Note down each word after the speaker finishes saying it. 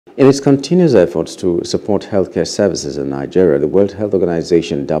In its continuous efforts to support healthcare services in Nigeria, the World Health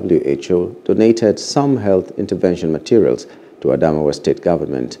Organization (WHO) donated some health intervention materials to Adamawa state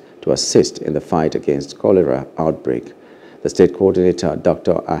government to assist in the fight against cholera outbreak. The state coordinator,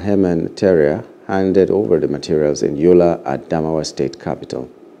 Dr. Ahemen Teria, handed over the materials in Yola, Adamawa state capital.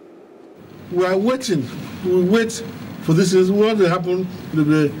 We are waiting. We wait for this. What will happen will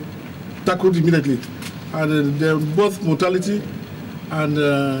be tackled immediately, and both mortality and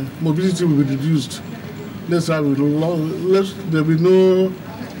mobility will be reduced. There will be no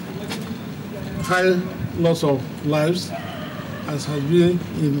high loss of lives as has been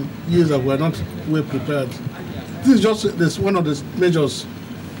in years that we are not well prepared. This is just one of the measures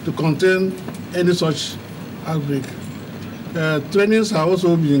to contain any such outbreak. Trainings are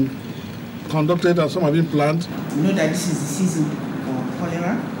also being conducted and some have been planned. We know that this is the season for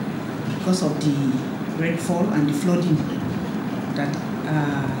cholera because of the rainfall and the flooding that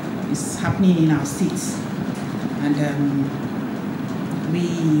is happening in our states. And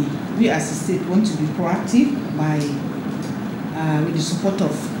we as a state want to be proactive by, with the support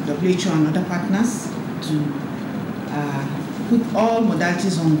of W.H.O and other partners, to put all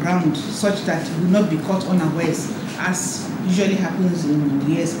modalities on ground such that it will not be caught unawares, as usually happens in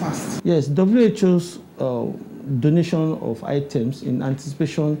years past. Yes, WHO's donation of items in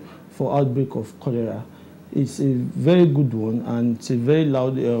anticipation for outbreak of cholera is a very good one, and it's a very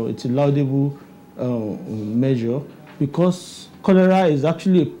laudable measure, because cholera is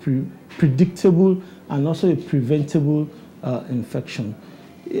actually a predictable and also a preventable infection.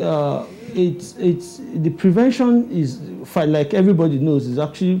 The prevention is, like everybody knows, is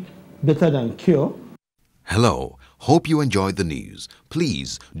actually better than cure. Hello, hope you enjoyed the news.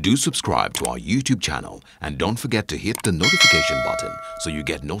 Please do subscribe to our YouTube channel and don't forget to hit the notification button so you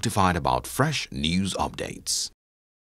get notified about fresh news updates.